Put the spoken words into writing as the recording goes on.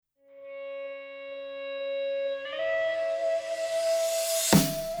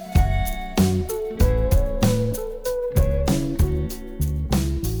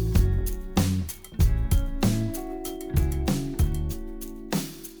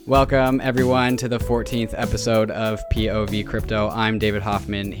Welcome, everyone, to the 14th episode of POV Crypto. I'm David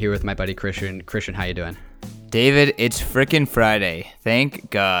Hoffman, here with my buddy Christian. Christian, how you doing? David, it's frickin' Friday. Thank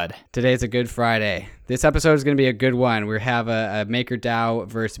God. Today's a good Friday. This episode is going to be a good one. We have a MakerDAO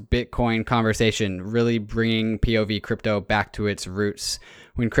versus Bitcoin conversation, really bringing POV Crypto back to its roots.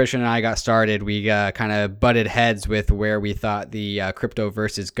 When Christian and I got started, we kind of butted heads with where we thought the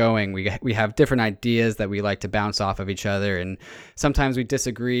cryptoverse is going. We have different ideas that we like to bounce off of each other, and sometimes we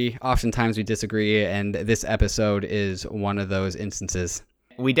disagree, oftentimes we disagree, and this episode is one of those instances.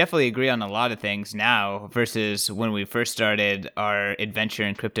 We definitely agree on a lot of things now versus when we first started our adventure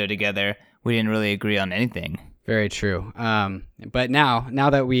in crypto together. We didn't really agree on anything. Very true. But now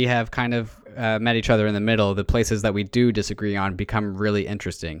that we have kind of met each other in the middle, the places that we do disagree on become really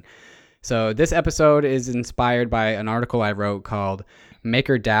interesting. So this episode is inspired by an article I wrote called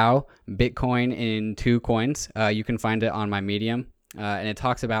MakerDAO, Bitcoin in 2 Coins. You can find it on my Medium. And it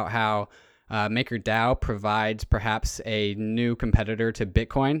talks about how MakerDAO provides perhaps a new competitor to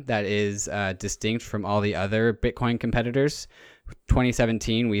Bitcoin that is distinct from all the other Bitcoin competitors.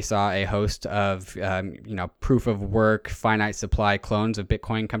 2017, we saw a host of proof of work, finite supply clones of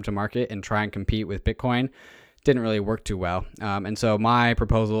Bitcoin come to market and try and compete with Bitcoin. Didn't really work too well. And so my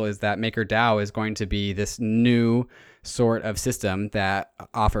proposal is that MakerDAO is going to be this new sort of system that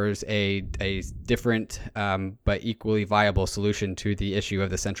offers a different but equally viable solution to the issue of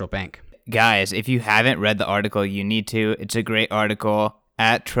the central bank. Guys, if you haven't read the article, you need to. It's a great article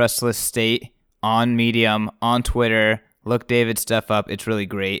at Trustless State on Medium, on Twitter. Look David's stuff up. It's really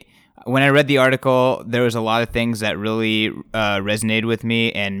great. When I read the article, there was a lot of things that really resonated with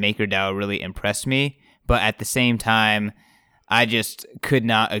me, and MakerDAO really impressed me. But at the same time, I just could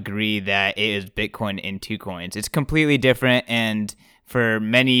not agree that it is Bitcoin in 2 coins. It's completely different, and for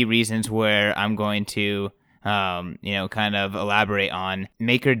many reasons where I'm going to kind of elaborate on,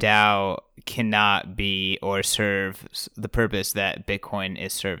 MakerDAO cannot be or serve the purpose that Bitcoin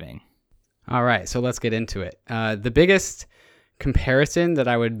is serving. All right, so let's get into it. The biggest comparison that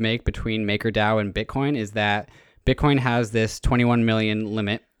I would make between MakerDAO and Bitcoin is that Bitcoin has this 21 million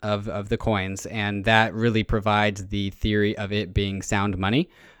limit of the coins, and that really provides the theory of it being sound money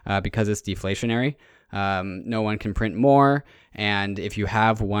because it's deflationary. No one can print more, and if you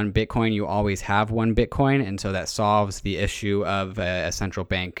have one Bitcoin, you always have one Bitcoin, and so that solves the issue of a central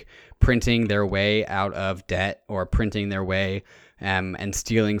bank printing their way out of debt or printing their way and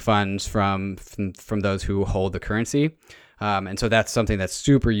stealing funds from those who hold the currency. And so that's something that's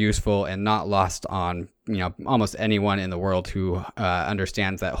super useful and not lost on almost anyone in the world who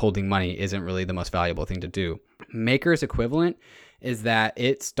understands that holding money isn't really the most valuable thing to do. Maker's equivalent is that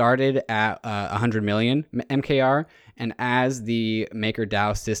it started at 100 million MKR, and as the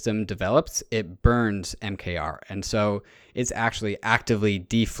MakerDAO system develops, it burns MKR. And so it's actually actively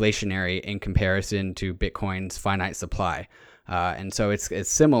deflationary in comparison to Bitcoin's finite supply. And so it's a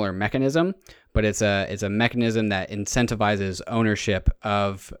similar mechanism, but it's a mechanism that incentivizes ownership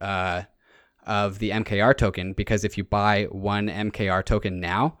of the MKR token, because if you buy one MKR token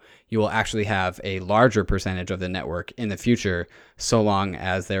now, you will actually have a larger percentage of the network in the future, so long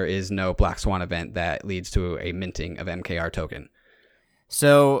as there is no black swan event that leads to a minting of MKR token.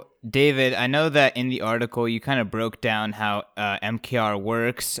 So, David, I know that in the article you kind of broke down how MKR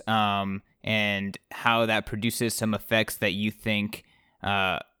works and how that produces some effects that you think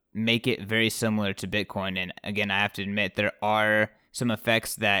make it very similar to Bitcoin. And again, I have to admit, there are some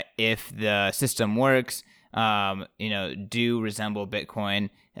effects that, if the system works, do resemble Bitcoin.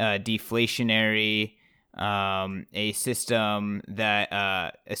 Deflationary, a system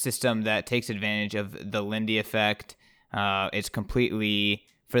that takes advantage of the Lindy effect. It's completely,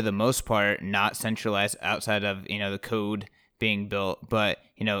 for the most part, not centralized outside of the code being built, but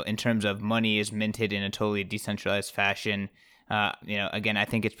in terms of money is minted in a totally decentralized fashion. Again, I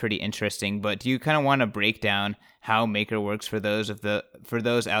think it's pretty interesting. But do you kind of want to break down how Maker works for those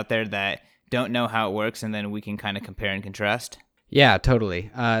out there that don't know how it works, and then we can kind of compare and contrast? Yeah, totally.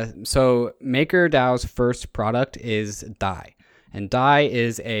 So MakerDAO's first product is DAI. And DAI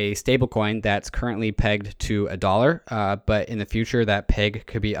is a stablecoin that's currently pegged to $1, but in the future that peg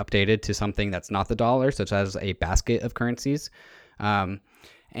could be updated to something that's not the dollar, such as a basket of currencies.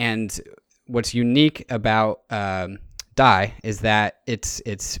 And what's unique about DAI is that it's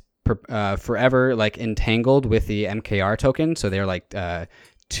forever like entangled with the MKR token. So they're like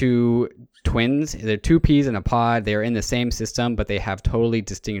two twins. They're two peas in a pod. They're in the same system, but they have totally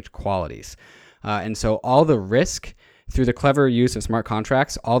distinct qualities. And so all the risk, through the clever use of smart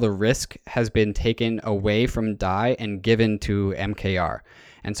contracts, all the risk has been taken away from DAI and given to MKR.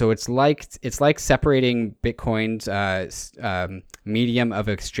 And so it's like separating Bitcoin's medium of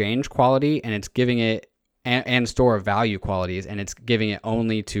exchange quality, and it's giving it and store of value qualities, and it's giving it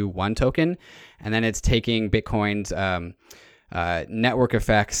only to one token, and then it's taking Bitcoin's network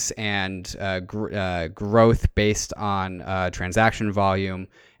effects and growth based on transaction volume,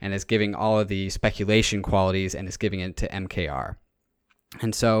 and it's giving all of the speculation qualities, and it's giving it to MKR.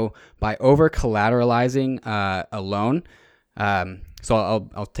 And so by over collateralizing a loan, so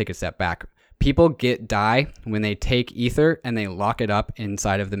I'll take a step back. People get DAI when they take Ether and they lock it up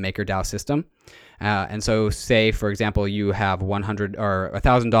inside of the MakerDAO system. And so say, for example, you have $100 or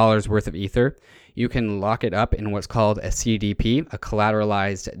 $1,000 worth of Ether. You can lock it up in what's called a CDP, a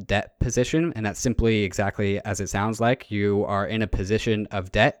collateralized debt position. And that's simply exactly as it sounds like. You are in a position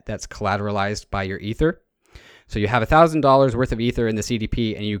of debt that's collateralized by your Ether. So you have $1,000 worth of Ether in the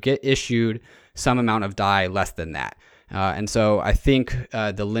CDP, and you get issued some amount of DAI less than that. And so I think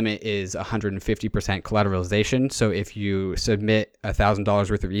the limit is 150% collateralization. So if you submit $1,000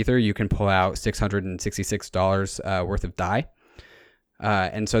 worth of Ether, you can pull out $666 worth of DAI.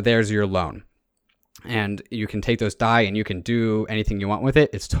 And so there's your loan. And you can take those DAI and you can do anything you want with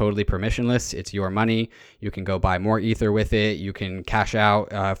it. It's totally permissionless. It's your money. You can go buy more Ether with it. You can cash out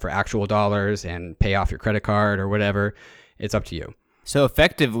for actual dollars and pay off your credit card or whatever. It's up to you. So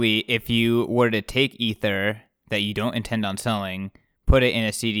effectively, if you were to take Ether that you don't intend on selling, put it in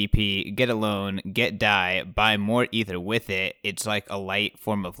a CDP, get a loan, get DAI, buy more Ether with it, it's like a light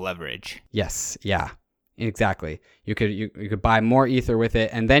form of leverage. Yes. Yeah. Exactly. You could buy more Ether with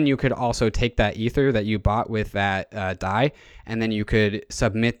it, and then you could also take that Ether that you bought with that DAI, and then you could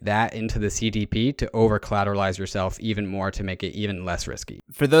submit that into the CDP to over collateralize yourself even more to make it even less risky.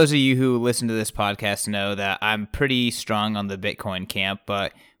 For those of you who listen to this podcast know that I'm pretty strong on the Bitcoin camp,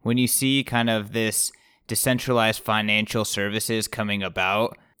 but when you see kind of this decentralized financial services coming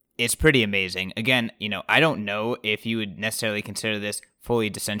about, it's pretty amazing. Again, I don't know if you would necessarily consider this fully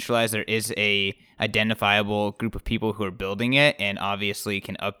decentralized. There is a identifiable group of people who are building it and obviously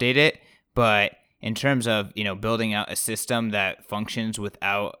can update it. But in terms of, building out a system that functions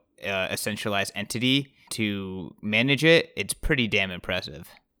without a centralized entity to manage it, it's pretty damn impressive.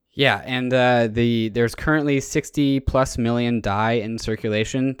 Yeah, and there's currently 60 plus million DAI in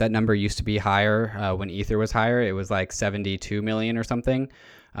circulation. That number used to be higher when Ether was higher. It was like 72 million or something.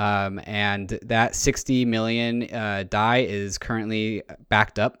 And that 60 million DAI is currently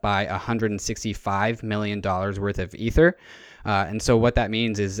backed up by $165 million worth of Ether. And so what that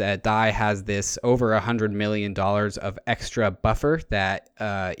means is that DAI has this over $100 million of extra buffer that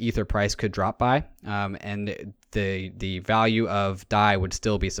Ether price could drop by, and the value of DAI would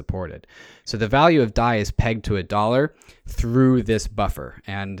still be supported. So the value of DAI is pegged to $1 through this buffer,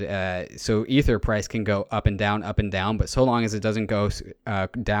 and so Ether price can go up and down, but so long as it doesn't go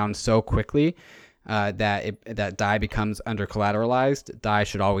down so quickly that DAI becomes under collateralized, DAI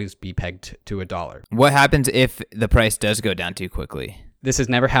should always be pegged to $1. What happens if the price does go down too quickly? This has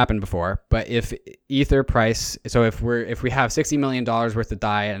never happened before, but if Ether price, so if we have $60 million worth of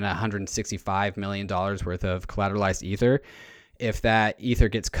DAI and $165 million worth of collateralized Ether, if that Ether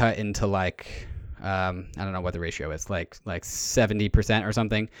gets cut into like, I don't know what the ratio is, like 70% or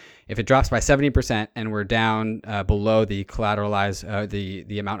something. If it drops by 70% and we're down below the collateralized,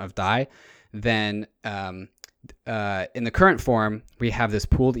 the amount of DAI, then in the current form, we have this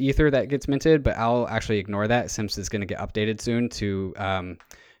pooled Ether that gets minted, but I'll actually ignore that since it's going to get updated soon to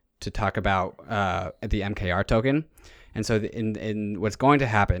talk about the MKR token. And so in what's going to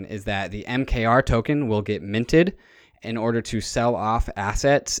happen is that the MKR token will get minted in order to sell off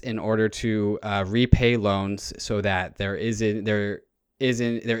assets, in order to repay loans, so that there is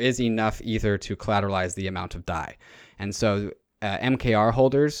enough Ether to collateralize the amount of DAI. And so MKR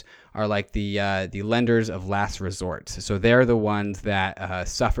holders are like the lenders of last resort. So they're the ones that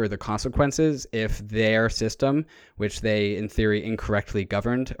suffer the consequences if their system, which they in theory incorrectly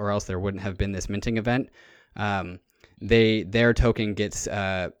governed, or else there wouldn't have been this minting event, their token gets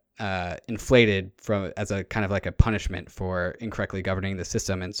inflated as a kind of like a punishment for incorrectly governing the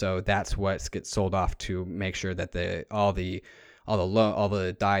system. And so that's what gets sold off to make sure that all the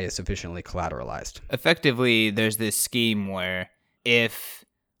DAI is sufficiently collateralized. Effectively, there's this scheme where if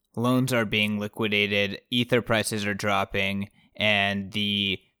loans are being liquidated, Ether prices are dropping, and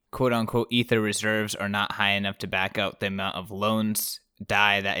the quote-unquote Ether reserves are not high enough to back out the amount of loans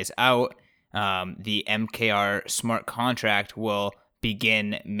DAI that is out, the MKR smart contract will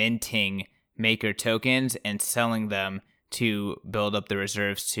begin minting Maker tokens and selling them to build up the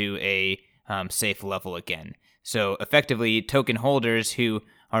reserves to a safe level again. So effectively, token holders who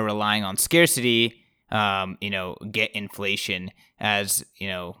are relying on scarcity get inflation as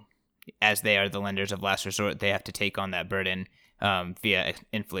they are the lenders of last resort. They have to take on that burden via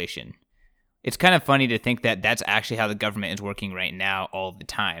inflation. It's kind of funny to think that that's actually how the government is working right now all the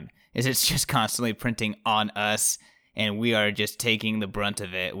time. Is it's just constantly printing on us, and we are just taking the brunt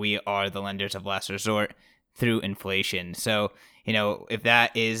of it. We are the lenders of last resort through inflation. So, if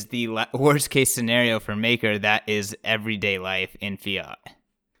that is the worst case scenario for Maker, that is everyday life in fiat.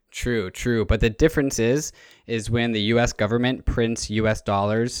 True. But the difference is when the U.S. government prints U.S.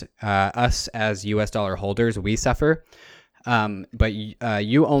 dollars, us as U.S. dollar holders, we suffer. But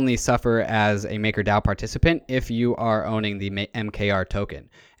you only suffer as a MakerDAO participant if you are owning the MKR token.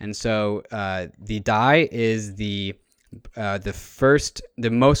 And so the DAI is the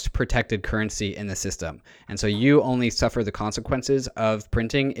most protected currency in the system. And so you only suffer the consequences of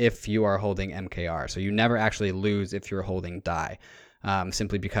printing if you are holding MKR. So you never actually lose if you're holding DAI.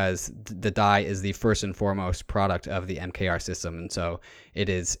 Simply because the DAI is the first and foremost product of the MKR system, and so it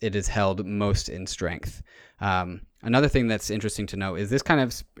is held most in strength. Another thing that's interesting to note is this kind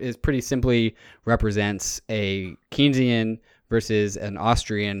of is pretty simply represents a Keynesian versus an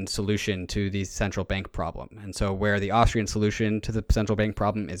Austrian solution to the central bank problem. And so where the Austrian solution to the central bank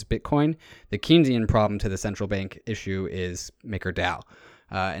problem is Bitcoin, the Keynesian problem to the central bank issue is MakerDAO.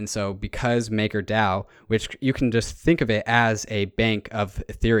 And so because MakerDAO, which you can just think of it as a bank of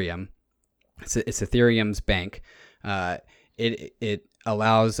Ethereum, it's Ethereum's bank, it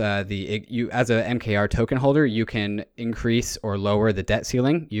allows you as a MKR token holder, you can increase or lower the debt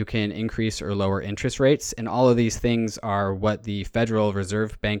ceiling, you can increase or lower interest rates, and all of these things are what the Federal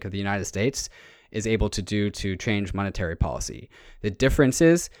Reserve Bank of the United States is able to do to change monetary policy. The difference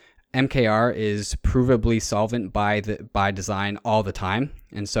is MKR is provably solvent by design all the time,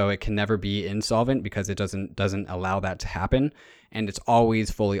 and so it can never be insolvent because it doesn't allow that to happen, and it's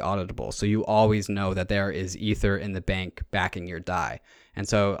always fully auditable. So you always know that there is Ether in the bank backing your DAI, and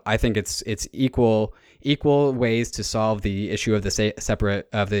so I think it's equal ways to solve the issue of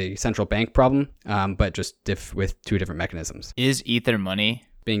the central bank problem, but just with two different mechanisms. Is Ether money?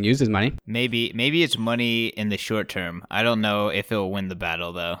 Being used as money? Maybe it's money in the short term. I don't know if it'll win the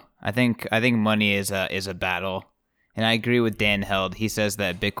battle though. I think money is a battle, and I agree with Dan Held. He says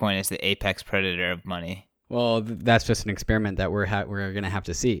that Bitcoin is the apex predator of money. Well, that's just an experiment that we're going to have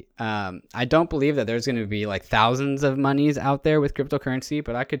to see. I don't believe that there's going to be like thousands of monies out there with cryptocurrency,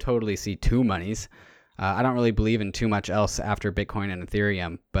 but I could totally see two monies. I don't really believe in too much else after Bitcoin and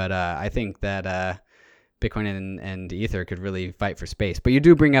Ethereum, but I think that Bitcoin and Ether could really fight for space. But you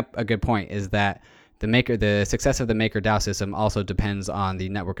do bring up a good point, is that the success of the MakerDAO system also depends on the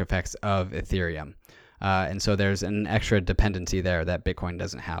network effects of Ethereum. And so there's an extra dependency there that Bitcoin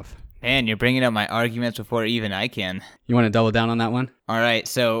doesn't have. Man, you're bringing up my arguments before even I can. You want to double down on that one? All right,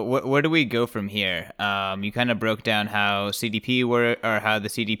 so where do we go from here? You kind of broke down how CDP work, or how the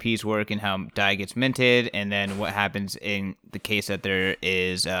CDPs work, and how DAI gets minted, and then what happens in the case that there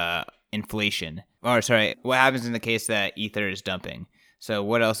is inflation. What happens in the case that Ether is dumping? So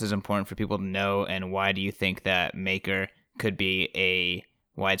what else is important for people to know, and why do you think that Maker could be a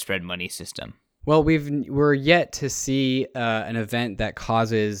widespread money system? Well, we're yet to see an event that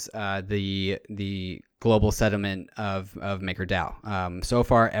causes the global settlement of MakerDAO. So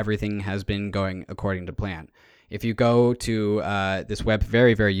far, everything has been going according to plan. If you go to this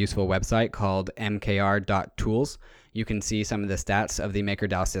very, very useful website called mkr.tools, you can see some of the stats of the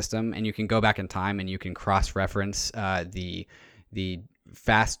MakerDAO system, and you can go back in time and you can cross-reference the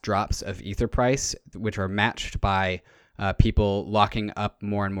fast drops of Ether price, which are matched by people locking up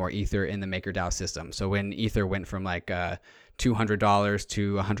more and more Ether in the MakerDAO system. So when Ether went from like $200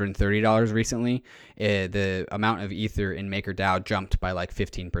 to $130 recently, the amount of Ether in MakerDAO jumped by like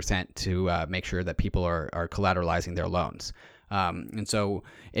 15% to make sure that people are collateralizing their loans. And so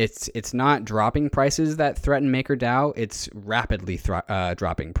it's not dropping prices that threaten MakerDAO, it's rapidly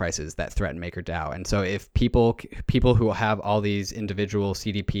dropping prices that threaten MakerDAO. And so if people who have all these individual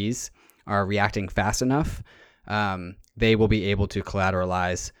CDPs are reacting fast enough, they will be able to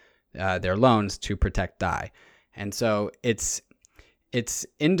collateralize their loans to protect DAI. And so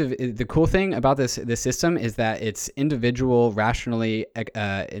the cool thing about this system is that it's individual, rationally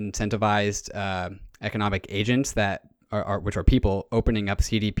incentivized economic agents that which are people opening up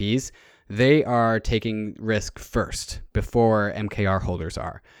CDPs. They are taking risk first before MKR holders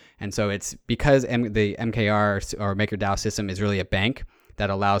are. And so it's because the MKR or MakerDAO system is really a bank that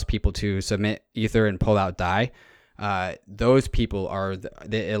allows people to submit Ether and pull out DAI.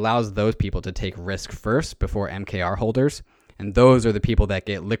 It allows those people to take risk first before MKR holders, and those are the people that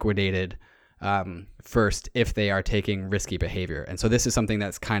get liquidated first if they are taking risky behavior. And so this is something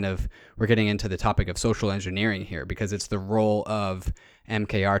that's we're getting into the topic of social engineering here, because it's the role of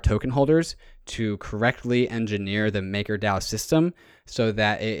MKR token holders to correctly engineer the MakerDAO system so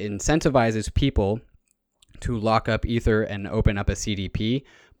that it incentivizes people to lock up Ether and open up a CDP,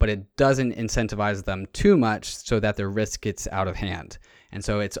 but it doesn't incentivize them too much so that their risk gets out of hand. And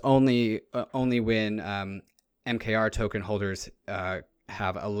so it's only when MKR token holders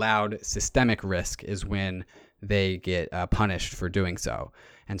have allowed systemic risk is when they get punished for doing so.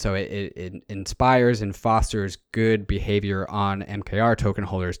 And so it inspires and fosters good behavior on MKR token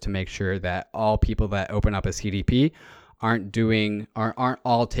holders to make sure that all people that open up a CDP aren't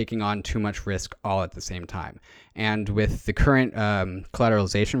all taking on too much risk all at the same time. And with the current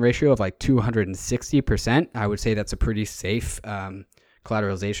collateralization ratio of like 260%, I would say that's a pretty safe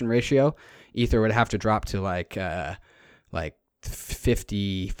collateralization ratio. Ether would have to drop to like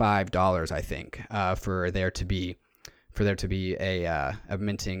 $55, I think, for there to be a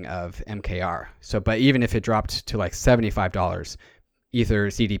minting of MKR. So, but even if it dropped to like $75, Ether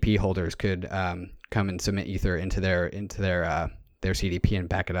CDP holders could come and submit Ether into their CDP and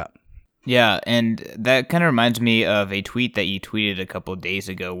back it up. Yeah, and that kind of reminds me of a tweet that you tweeted a couple of days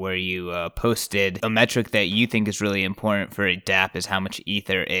ago where you posted a metric that you think is really important for a dApp is how much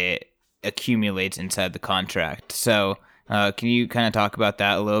Ether it accumulates inside the contract. So can you kind of talk about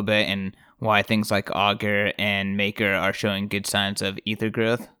that a little bit and why things like Augur and Maker are showing good signs of Ether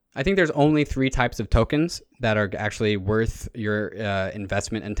growth? I think there's only 3 types of tokens that are actually worth your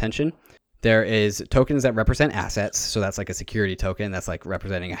investment attention. There is tokens that represent assets. So that's like a security token that's like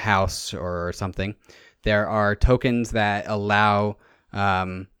representing a house or something. There are tokens that allow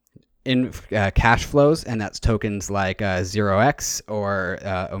cash flows, and that's tokens like 0x or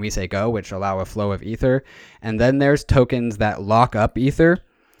Omise Go, which allow a flow of Ether. And then there's tokens that lock up Ether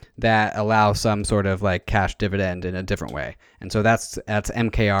that allow some sort of like cash dividend in a different way. And so that's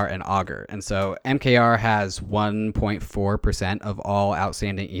MKR and Augur. And so MKR has 1.4% of all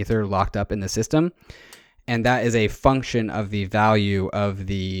outstanding Ether locked up in the system. And that is a function of the value of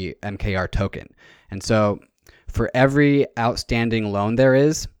the MKR token. And so for every outstanding loan there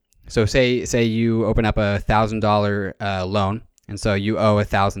is, so say you open up a $1,000 loan, and so you owe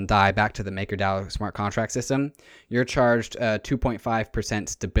 1,000 DAI back to the MakerDAO smart contract system, you're charged a 2.5%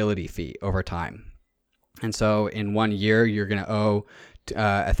 stability fee over time. And so in 1 year, you're going to owe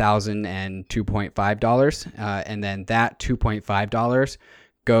 $1,002.5, and then that $2.5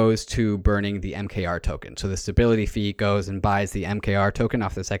 goes to burning the MKR token. So the stability fee goes and buys the MKR token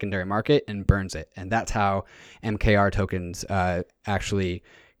off the secondary market and burns it. And that's how MKR tokens actually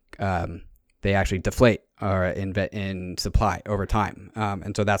deflate or in supply over time.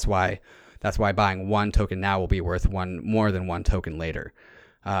 And so that's why buying one token now will be worth more than one token later.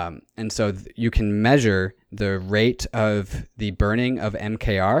 And so you can measure the rate of the burning of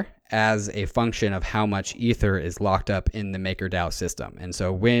MKR as a function of how much Ether is locked up in the MakerDAO system. And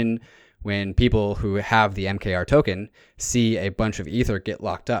so when people who have the MKR token see a bunch of Ether get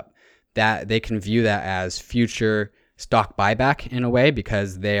locked up, that they can view that as future stock buyback in a way,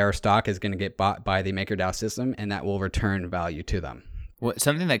 because their stock is going to get bought by the MakerDAO system, and that will return value to them.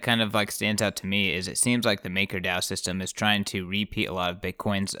 Something that kind of like stands out to me is it seems like the MakerDAO system is trying to repeat a lot of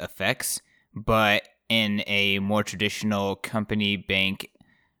Bitcoin's effects, but in a more traditional company bank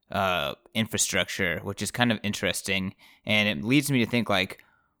infrastructure, which is kind of interesting. And it leads me to think, like,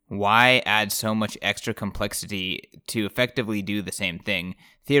 why add so much extra complexity to effectively do the same thing?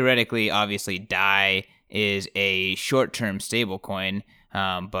 Theoretically, obviously, DAI is a short-term stablecoin,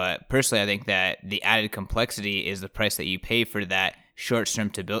 but personally, I think that the added complexity is the price that you pay for that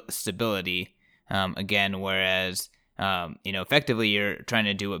short-term stability. Again, whereas effectively, you're trying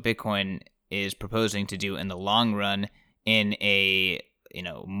to do what Bitcoin is proposing to do in the long run in a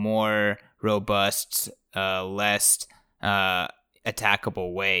more robust, less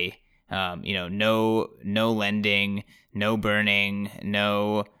attackable way. No lending, no burning,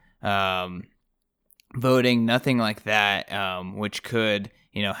 no voting, nothing like that, which could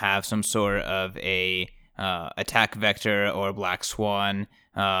have some sort of a attack vector or black swan,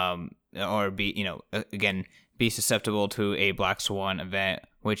 or be be susceptible to a black swan event.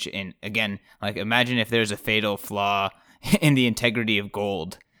 Which imagine if there's a fatal flaw in the integrity of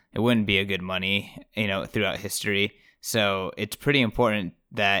gold, it wouldn't be a good money, throughout history. So it's pretty important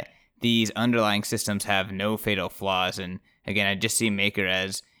that these underlying systems have no fatal flaws. And again, I just see Maker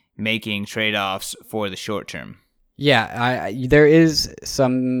as making trade-offs for the short term. Yeah, there is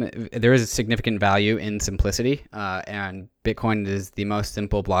a significant value in simplicity, and Bitcoin is the most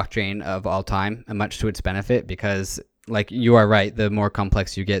simple blockchain of all time, and much to its benefit, because like you are right, the more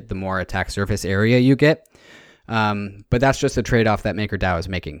complex you get, the more attack surface area you get. But that's just a trade-off that MakerDAO is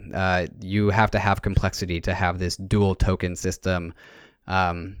making. You have to have complexity to have this dual token system.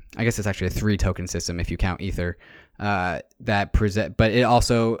 I guess it's actually a 3 token system if you count Ether. But it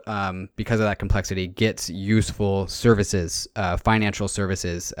also, because of that complexity, gets useful services, financial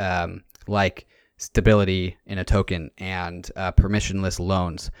services, like stability in a token and permissionless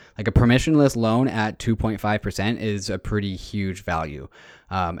loans. Like a permissionless loan at 2.5% is a pretty huge value.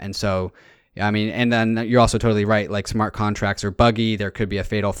 And so, I mean, and then you're also totally right. Like smart contracts are buggy. There could be a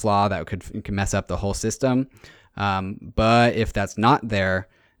fatal flaw that could mess up the whole system. But if that's not there,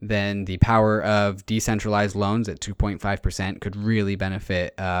 then the power of decentralized loans at 2.5% could really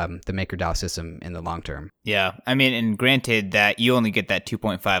benefit the MakerDAO system in the long term. Yeah, I mean, and granted that you only get that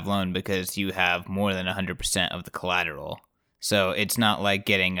 2.5 loan because you have more than 100% of the collateral. So it's not like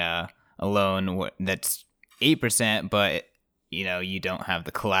getting a loan that's 8%, but you don't have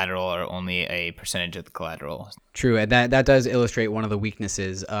the collateral or only a percentage of the collateral. True, and that does illustrate one of the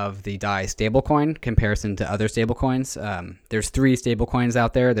weaknesses of the DAI stablecoin comparison to other stablecoins. There's 3 stablecoins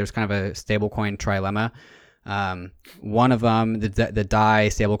out there. There's kind of a stablecoin trilemma. One of them, the DAI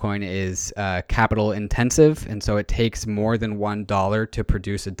stablecoin, is capital intensive, and so it takes more than $1 to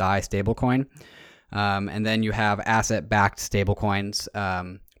produce a DAI stablecoin. And then you have asset-backed stablecoins,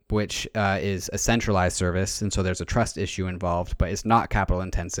 which is a centralized service, and so there's a trust issue involved, but it's not capital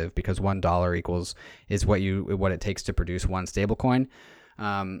intensive because $1 is what it takes to produce one stablecoin.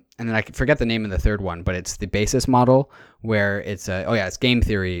 And then I forget the name of the third one, but it's the basis model where it's it's game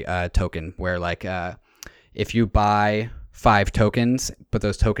theory token, where like if you buy 5 tokens, but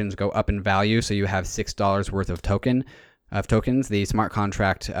those tokens go up in value, so you have $6 worth of tokens, the smart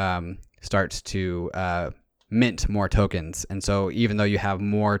contract starts to mint more tokens. And so even though you have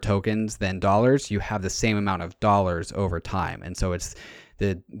more tokens than dollars, you have the same amount of dollars over time. And so it's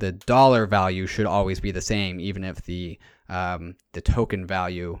the dollar value should always be the same, even if the token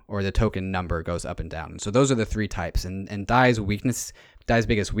value or the token number goes up and down. And so those are the 3 types. And DAI's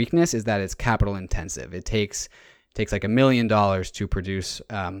biggest weakness is that it's capital intensive. It takes like $1 million to produce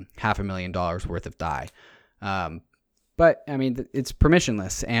 $500,000 worth of DAI. But I mean, it's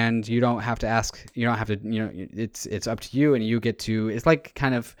permissionless, and you don't have to ask. You don't have to. It's up to you, and you get to. It's like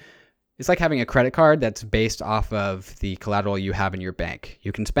having a credit card that's based off of the collateral you have in your bank.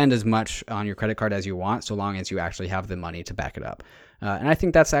 You can spend as much on your credit card as you want, so long as you actually have the money to back it up. And I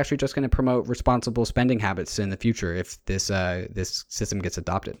think that's actually just going to promote responsible spending habits in the future if this system gets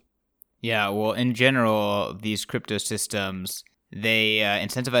adopted. Yeah, well, in general, these crypto systems, they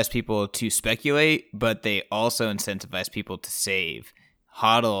incentivize people to speculate, but they also incentivize people to save.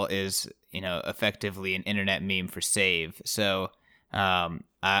 HODL is, effectively an internet meme for save. So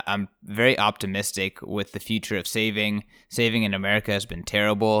I'm very optimistic with the future of saving. Saving in America has been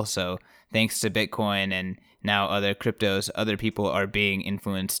terrible. So thanks to Bitcoin and now other cryptos, other people are being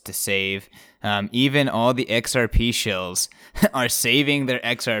influenced to save. Even all the XRP shills are saving their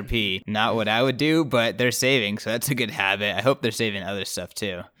XRP. Not what I would do, but they're saving, so that's a good habit. I hope they're saving other stuff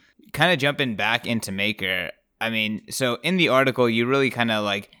too. Kind of jumping back into Maker, I mean, so in the article, you really kind of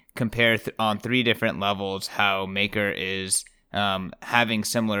like compare on 3 different levels how Maker is having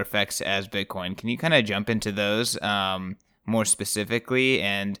similar effects as Bitcoin. Can you kind of jump into those more specifically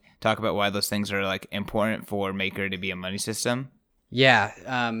and talk about why those things are like important for Maker to be a money system? Yeah.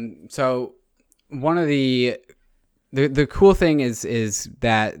 So one of the cool thing is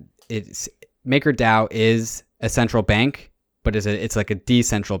that it's MakerDAO is a central bank, but it's like a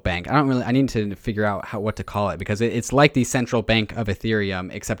decentral bank. I need to figure out what to call it, because it's like the central bank of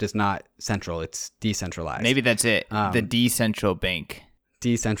Ethereum, except it's not central. It's decentralized. Maybe that's it. The decentral bank.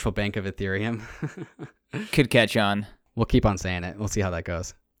 Decentral bank of Ethereum. Could catch on. We'll keep on saying it. We'll see how that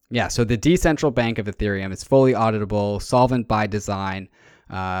goes. Yeah, so the decentral bank of Ethereum is fully auditable, solvent by design,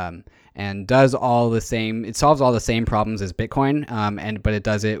 and does all the same. It solves all the same problems as Bitcoin, but it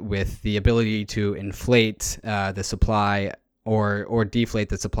does it with the ability to inflate the supply or deflate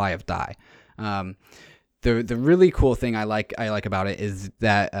the supply of DAI. The really cool thing I like about it is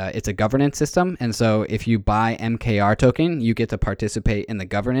that it's a governance system, and so if you buy MKR token, you get to participate in the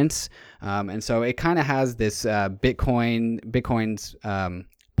governance, and so it kind of has this Bitcoin's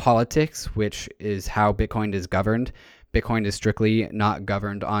politics, which is how Bitcoin is governed. Bitcoin is strictly not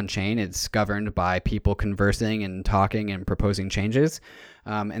governed on chain. It's governed by people conversing and talking and proposing changes.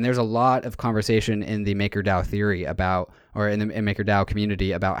 And there's a lot of conversation in the MakerDAO theory about, or in the MakerDAO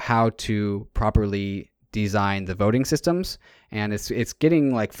community, about how to properly design the voting systems. And it's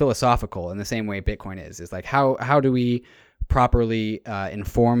getting like philosophical in the same way Bitcoin is. It's like, how do we properly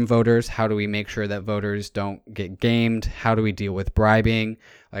inform voters? How do we make sure that voters don't get gamed? How do we deal with bribing?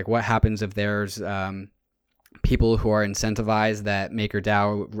 Like, what happens if there's people who are incentivized that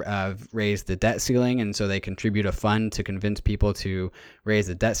MakerDAO raise the debt ceiling, and so they contribute a fund to convince people to raise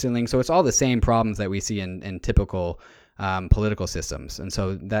the debt ceiling? So it's all the same problems that we see in typical political systems, and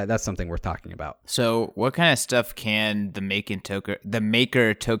so that's something worth talking about. So what kind of stuff can the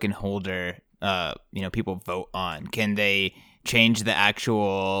Maker token holder people vote on? Can they change the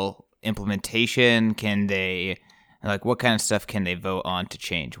actual implementation? Can they, like, what kind of stuff can they vote on to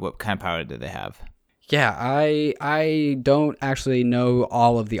change? What kind of power do they have? Yeah, I don't actually know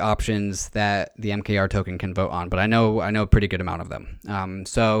all of the options that the MKR token can vote on, but I know a pretty good amount of them.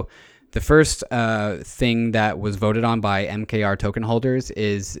 So the first thing that was voted on by MKR token holders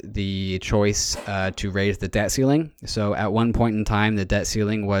is the choice to raise the debt ceiling. So at one point in time, the debt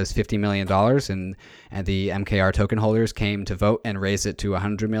ceiling was $50 million, and the MKR token holders came to vote and raise it to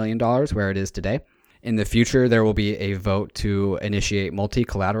 $100 million, where it is today. In the future, there will be a vote to initiate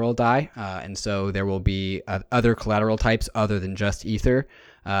multi-collateral DAI, and so there will be other collateral types other than just Ether.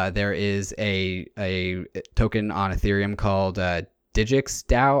 There is a token on Ethereum called Digix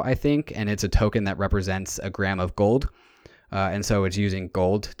DAO, I think, and it's a token that represents a gram of gold, and so it's using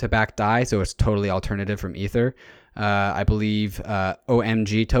gold to back DAI, so it's totally alternative from Ether. I believe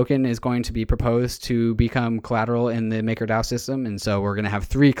OMG token is going to be proposed to become collateral in the MakerDAO system, and so we're going to have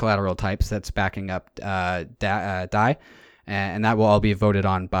 3 collateral types that's backing up DAI, and that will all be voted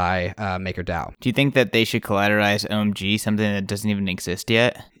on by MakerDAO. Do you think that they should collateralize OMG, something that doesn't even exist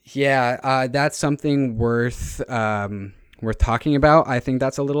yet? Yeah, that's something worth talking about. I think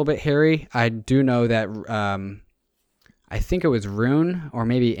that's a little bit hairy. I do know that I think it was Rune or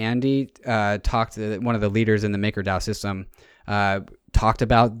maybe Andy talked to one of the leaders in the MakerDAO system, talked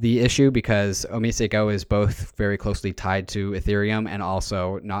about the issue because Omise Go is both very closely tied to Ethereum and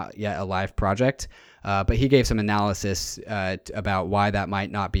also not yet a live project. But he gave some analysis about why that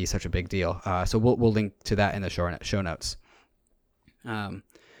might not be such a big deal. So we'll link to that in the show notes.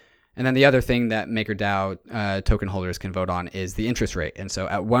 And then the other thing that MakerDAO token holders can vote on is the interest rate. And so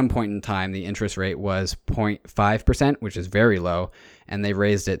at one point in time, the interest rate was 0.5%, which is very low, and they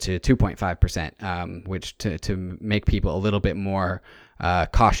raised it to 2.5%, which to make people a little bit more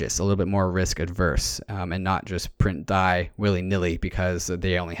cautious, a little bit more risk adverse, and not just print DAI willy-nilly because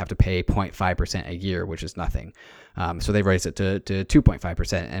they only have to pay 0.5% a year, which is nothing. So they raised it to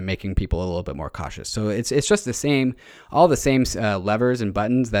 2.5% and making people a little bit more cautious. So it's just all the same levers and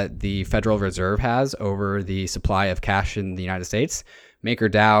buttons that the Federal Reserve has over the supply of cash in the United States.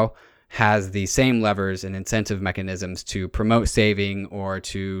 MakerDAO has the same levers and incentive mechanisms to promote saving or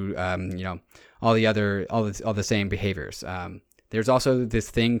to all the same behaviors. There's also this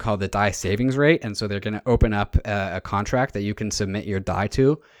thing called the DAI savings rate, and so they're going to open up a contract that you can submit your DAI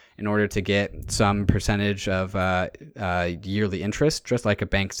to in order to get some percentage of yearly interest, just like a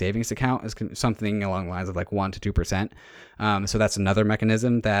bank savings account, is something along the lines of like 1 to 2%. So that's another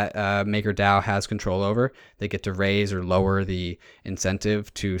mechanism that MakerDAO has control over. They get to raise or lower the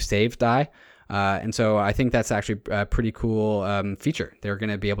incentive to save DAI. And so I think that's actually a pretty cool feature. They're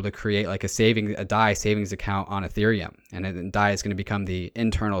going to be able to create like a DAI savings account on Ethereum, and then DAI is going to become the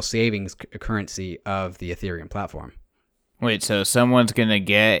internal savings currency of the Ethereum platform. Wait, so someone's going to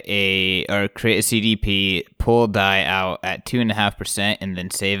create a CDP, pull DAI out at 2.5% and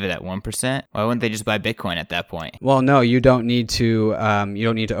then save it at 1%? Why wouldn't they just buy Bitcoin at that point? Well, no, you don't need to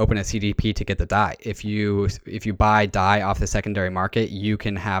open a CDP to get the DAI. If you buy DAI off the secondary market, you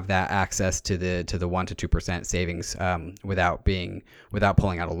can have that access to the 1 to 2% savings without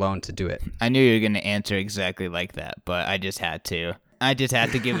pulling out a loan to do it. I knew you were going to answer exactly like that, but I just had to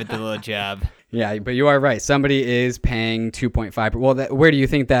give it the little job. Yeah, but you are right. Somebody is paying 2.5. Well, where do you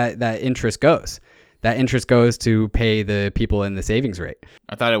think that interest goes? That interest goes to pay the people in the savings rate.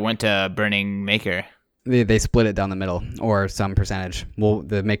 I thought it went to burning Maker. They split it down the middle, or some percentage. Well,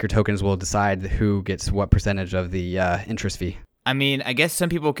 the Maker tokens will decide who gets what percentage of the interest fee. I mean, I guess some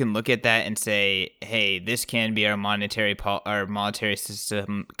people can look at that and say, hey, this can be our monetary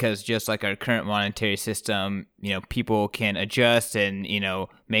system, because just like our current monetary system, people can adjust and,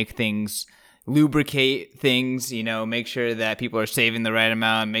 make things, lubricate things, make sure that people are saving the right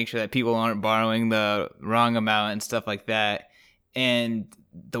amount, make sure that people aren't borrowing the wrong amount and stuff like that. And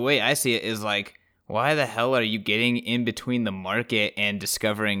the way I see it is like, why the hell are you getting in between the market and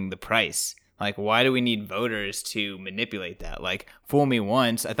discovering the price? Like, why do we need voters to manipulate that? Like, fool me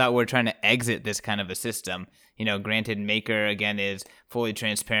once. I thought we were trying to exit this kind of a system. Granted, Maker, again, is fully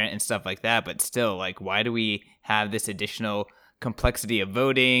transparent and stuff like that. But still, like, why do we have this additional complexity of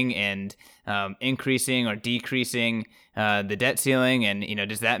voting and increasing or decreasing the debt ceiling? And,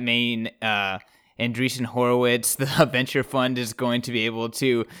 does that mean Andreessen Horowitz, the venture fund, is going to be able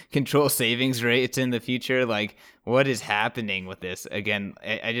to control savings rates in the future? Like, what is happening with this? Again,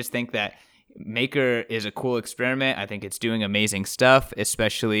 I just think that Maker is a cool experiment. I think it's doing amazing stuff,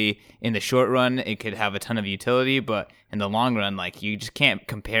 especially in the short run. It could have a ton of utility, but in the long run, like, you just can't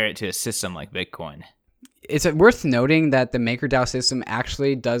compare it to a system like Bitcoin. It's worth noting that the MakerDAO system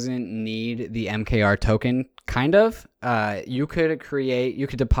actually doesn't need the MKR token, kind of. You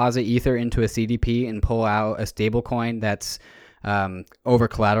could deposit Ether into a CDP and pull out a stablecoin that's over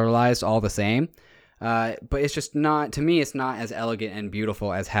collateralized all the same. But it's just not, to me, it's not as elegant and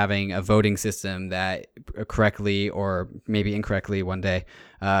beautiful as having a voting system that correctly or maybe incorrectly one day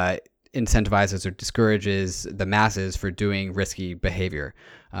incentivizes or discourages the masses for doing risky behavior.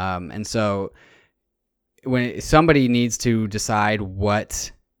 And so when somebody needs to decide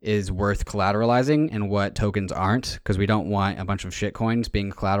what is worth collateralizing and what tokens aren't, because we don't want a bunch of shit coins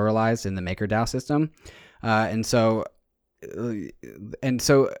being collateralized in the MakerDAO system. And so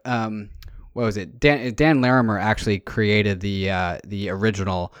what was it? Dan Larimer actually created the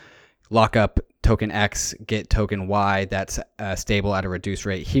original lockup token X, get token Y that's stable at a reduced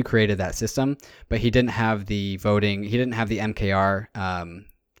rate. He created that system, but he didn't have the voting. He didn't have the MKR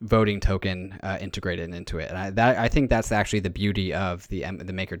voting token integrated into it. And I think that's actually the beauty of the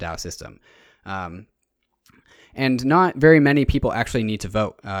MakerDAO system. And not very many people actually need to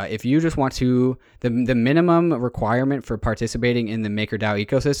vote. If you just want to, the minimum requirement for participating in the MakerDAO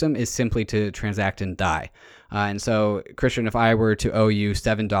ecosystem is simply to transact and DAI. And so, Christian, if I were to owe you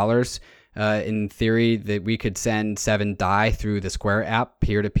 $7, in theory, that we could send 7 DAI through the Square app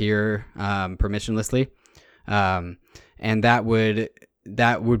peer-to-peer permissionlessly, and that would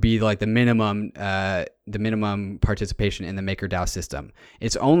be like the minimum participation in the MakerDAO system.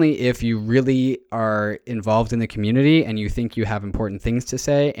 It's only if you really are involved in the community and you think you have important things to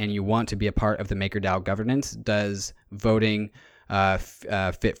say and you want to be a part of the MakerDAO governance does voting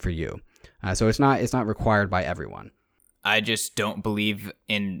fit for you. So it's not required by everyone. I just don't believe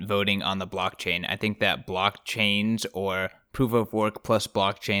in voting on the blockchain. I think that blockchains, or proof of work plus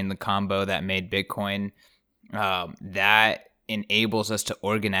blockchain, the combo that made Bitcoin, that enables us to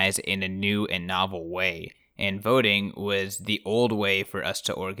organize in a new and novel way. And voting was the old way for us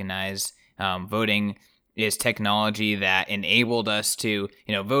to organize. Voting is technology that enabled us to,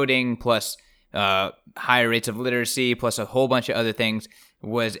 voting plus higher rates of literacy plus a whole bunch of other things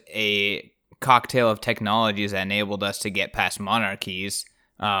was a cocktail of technologies that enabled us to get past monarchies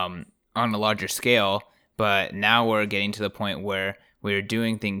on a larger scale. But now we're getting to the point where we're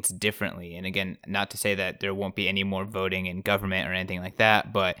doing things differently. And again, not to say that there won't be any more voting in government or anything like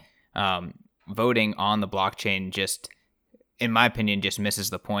that, but voting on the blockchain just, in my opinion, just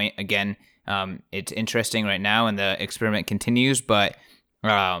misses the point. Again, it's interesting right now and the experiment continues, but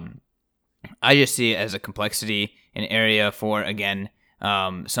I just see it as a complexity, an area for, again,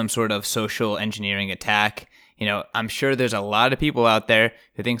 some sort of social engineering attack. I'm sure there's a lot of people out there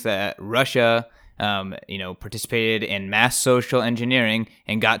who thinks that Russia participated in mass social engineering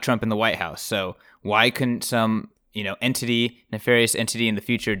and got Trump in the White House. So why couldn't some, nefarious entity in the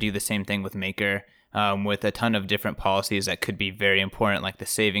future do the same thing with Maker, with a ton of different policies that could be very important, like the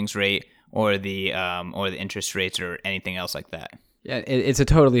savings rate or the interest rates or anything else like that? Yeah, it's a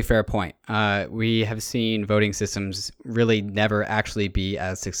totally fair point. We have seen voting systems really never actually be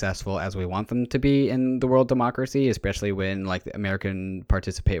as successful as we want them to be in the world democracy, especially when like the American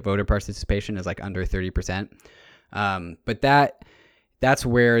voter participation is like under 30%. But that's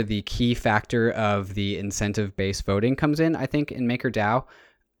where the key factor of the incentive-based voting comes in, I think, in MakerDAO.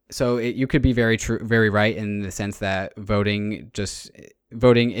 So you could be very right in the sense that voting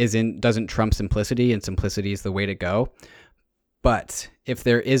doesn't trump simplicity, and simplicity is the way to go. But if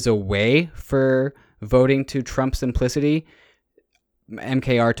there is a way for voting to trump simplicity,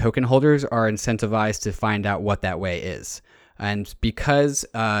 MKR token holders are incentivized to find out what that way is. And because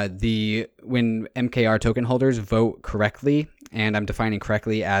when MKR token holders vote correctly, and I'm defining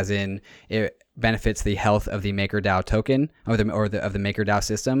correctly as in it benefits the health of the MakerDAO token of the MakerDAO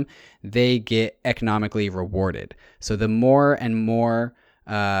system, they get economically rewarded. So the more and more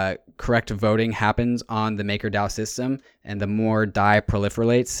correct voting happens on the MakerDAO system, and the more DAI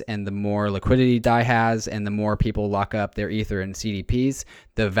proliferates, and the more liquidity DAI has, and the more people lock up their Ether and CDPs,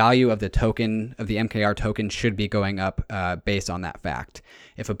 the value of the token, of the MKR token, should be going up based on that fact.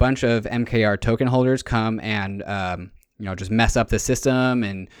 If a bunch of MKR token holders come and just mess up the system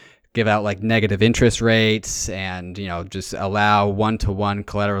and give out like negative interest rates and, just allow one-to-one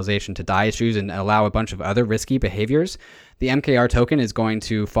collateralization to DAI issues and allow a bunch of other risky behaviors, the MKR token is going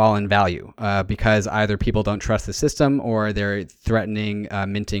to fall in value because either people don't trust the system or they're threatening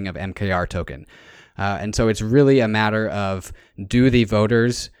minting of MKR token. And so it's really a matter of, do the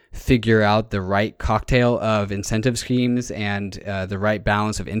voters figure out the right cocktail of incentive schemes and the right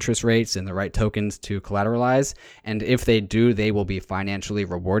balance of interest rates and the right tokens to collateralize? And if they do, they will be financially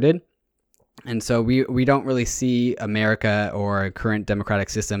rewarded. And so we don't really see America or current democratic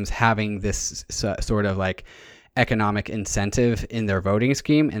systems having this sort of like economic incentive in their voting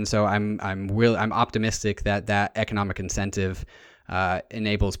scheme. And so I'm optimistic that economic incentive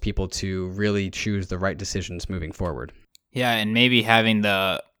enables people to really choose the right decisions moving forward. Yeah, and maybe having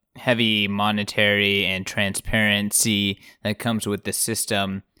the heavy monetary and transparency that comes with the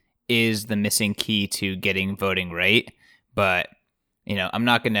system is the missing key to getting voting right. But, I'm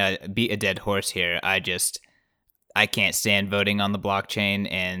not going to beat a dead horse here. I can't stand voting on the blockchain.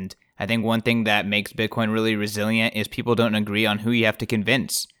 And I think one thing that makes Bitcoin really resilient is people don't agree on who you have to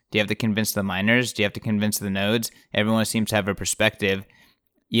convince. Do you have to convince the miners? Do you have to convince the nodes? Everyone seems to have a perspective,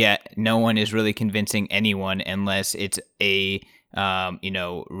 yet no one is really convincing anyone unless it's a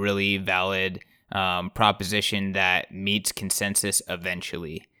really valid proposition that meets consensus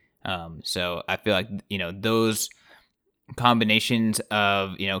eventually. So I feel like, those combinations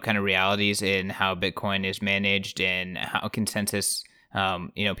of, kind of realities in how Bitcoin is managed and how consensus,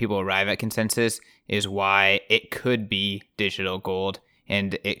 people arrive at consensus is why it could be digital gold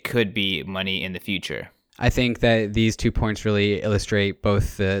and it could be money in the future. I think that these 2 points really illustrate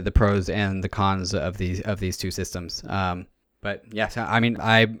both the pros and the cons of these two systems. But yes, I mean,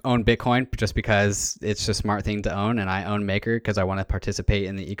 I own Bitcoin just because it's a smart thing to own, and I own Maker because I want to participate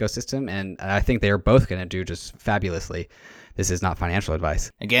in the ecosystem, and I think they are both going to do just fabulously. This is not financial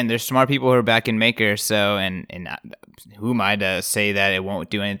advice. Again, there's smart people who are back in Maker, so and who am I to say that it won't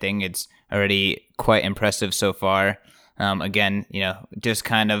do anything? It's already quite impressive so far. Again, just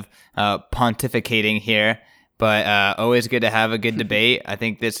kind of pontificating here. But always good to have a good debate. I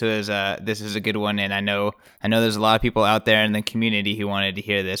think this is a good one, and I know there's a lot of people out there in the community who wanted to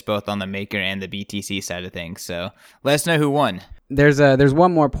hear this, both on the Maker and the BTC side of things. So let us know who won. There's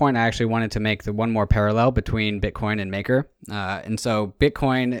one more point I actually wanted to make, the one more parallel between Bitcoin and Maker. And so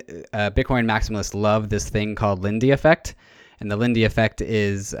Bitcoin maximalists love this thing called Lindy effect, and the Lindy effect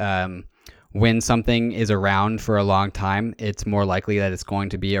is when something is around for a long time, it's more likely that it's going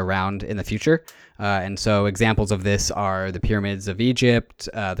to be around in the future. And so examples of this are the pyramids of Egypt,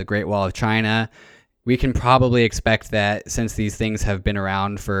 the Great Wall of China. We can probably expect that since these things have been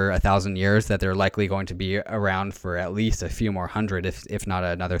around for 1,000 years, that they're likely going to be around for at least a few more hundred, if not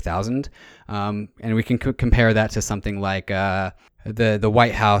another 1,000. And we can compare that to something like the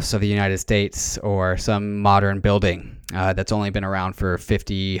White House of the United States, or some modern building that's only been around for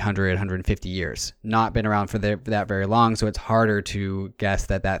 50, 100, 150 years. Not been around for that very long, so it's harder to guess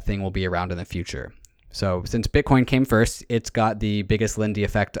that thing will be around in the future. So since Bitcoin came first, it's got the biggest Lindy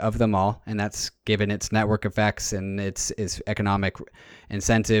effect of them all, and that's given its network effects and its economic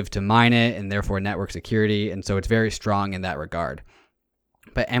incentive to mine it, and therefore network security, and so it's very strong in that regard.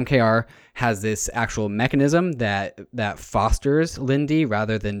 But MKR has this actual mechanism that fosters Lindy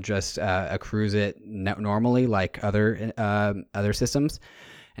rather than just accrues it normally like other systems.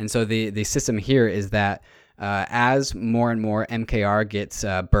 And so the system here is that as more and more MKR gets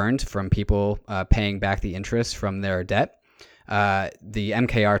burned from people paying back the interest from their debt, the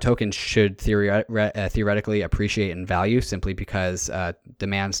MKR token should theoretically appreciate in value simply because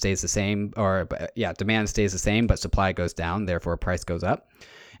demand stays the same, demand stays the same, but supply goes down, therefore price goes up.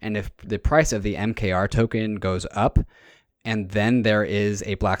 And if the price of the MKR token goes up, and then there is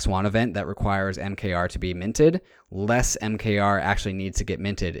a black swan event that requires MKR to be minted, less MKR actually needs to get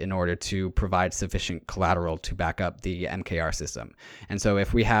minted in order to provide sufficient collateral to back up the MKR system. And so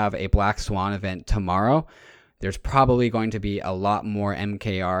if we have a black swan event tomorrow, there's probably going to be a lot more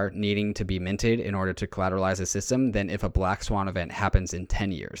MKR needing to be minted in order to collateralize the system than if a black swan event happens in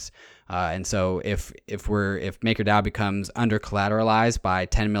 10 years. And so if MakerDAO becomes under collateralized by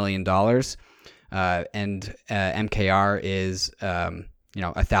 $10 million, and MKR is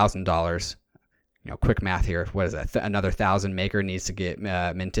 $1,000, quick math here. What is that? Another 1,000 Maker needs to get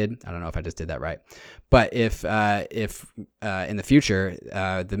minted. I don't know if I just did that right. But if in the future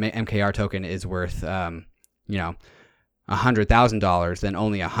the MKR token is worth $100,000, then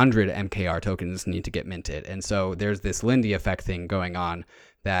only 100 MKR tokens need to get minted. And so there's this Lindy effect thing going on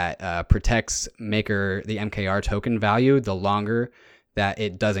that protects the MKR token value the longer that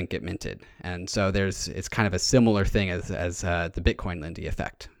it doesn't get minted. And so it's kind of a similar thing as the Bitcoin Lindy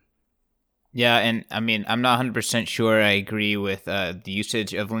effect. Yeah, and I mean, I'm not 100% sure I agree with the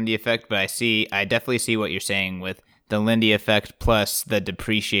usage of Lindy effect, but I definitely see what you're saying with the Lindy effect plus the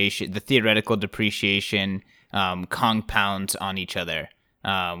depreciation, the theoretical depreciation compounds on each other,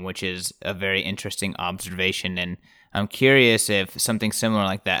 which is a very interesting observation. And I'm curious if something similar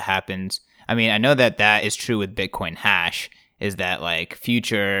like that happens. I mean, I know that is true with Bitcoin Hash, is that like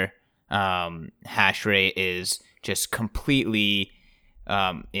future hash rate is just completely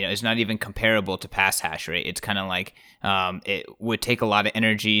it's not even comparable to past hash rate. It's kind of like it would take a lot of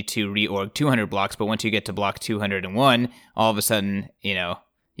energy to reorg 200 blocks, but once you get to block 201, all of a sudden,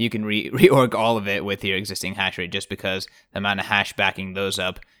 you can reorg all of it with your existing hash rate, just because the amount of hash backing those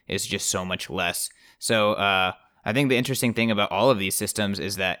up is just so much less. So I think the interesting thing about all of these systems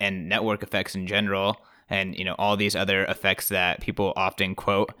is that, and network effects in general, and all these other effects that people often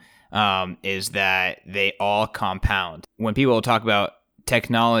quote, is that they all compound. When people talk about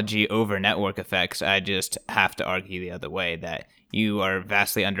technology over network effects, I just have to argue the other way, that you are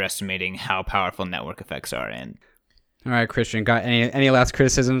vastly underestimating how powerful network effects are. And all right, Christian, got any last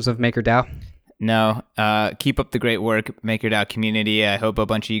criticisms of MakerDAO? No. Keep up the great work, MakerDAO community. I hope a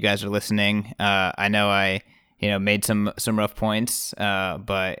bunch of you guys are listening. I know I made some rough points,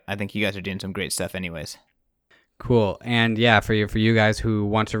 but I think you guys are doing some great stuff anyways. Cool. And yeah, for you guys who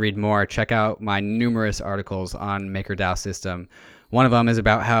want to read more, check out my numerous articles on MakerDAO system. One of them is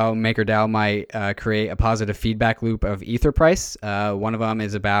about how MakerDAO might create a positive feedback loop of Ether price. One of them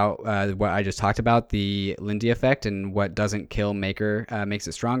is about what I just talked about, the Lindy effect, and what doesn't kill Maker makes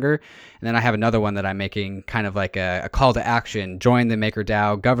it stronger. And then I have another one that I'm making kind of like a call to action. Join the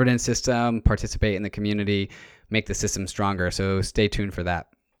MakerDAO governance system, participate in the community, make the system stronger. So stay tuned for that.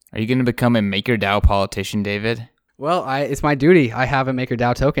 Are you going to become a MakerDAO politician, David? Well, it's my duty. I have a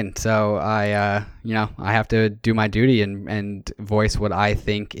MakerDAO token, so I have to do my duty and voice what I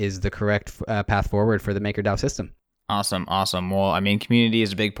think is the correct path forward for the MakerDAO system. Awesome. Well, I mean, community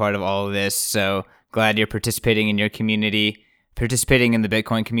is a big part of all of this, so glad you're participating in your community. Participating in the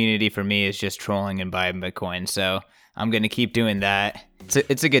Bitcoin community for me is just trolling and buying Bitcoin, so I'm going to keep doing that.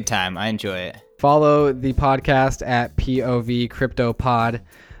 It's a good time. I enjoy it. Follow the podcast at POV Crypto Pod.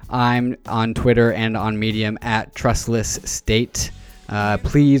 I'm on Twitter and on Medium at Trustless State.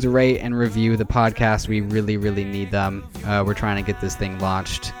 Please rate and review the podcast. We really, really need them. We're trying to get this thing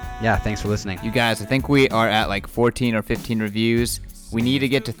launched. Yeah, thanks for listening. You guys, I think we are at like 14 or 15 reviews. We need to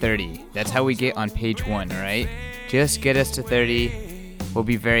get to 30. That's how we get on page 1, all right? Just get us to 30. We'll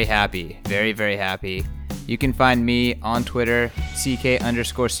be very happy. Very, very happy. You can find me on Twitter,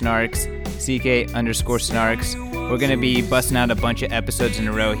 CK_snarks, CK_snarks. We're going to be busting out a bunch of episodes in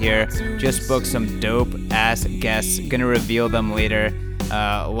a row here. Just booked some dope-ass guests. Going to reveal them later.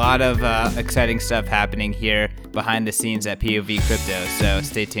 A lot of exciting stuff happening here behind the scenes at POV Crypto, so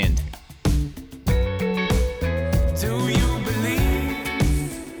stay tuned.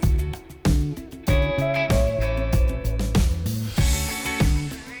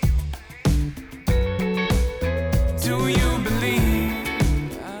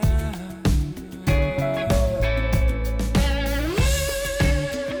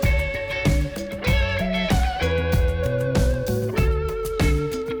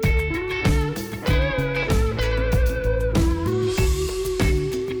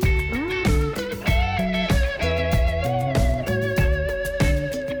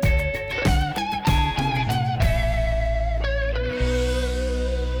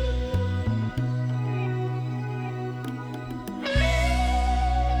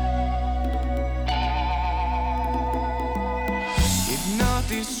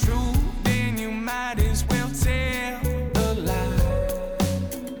 It's true, then you might as well tell a lie.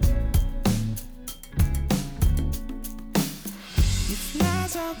 If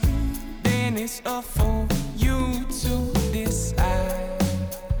lies are real, then it's a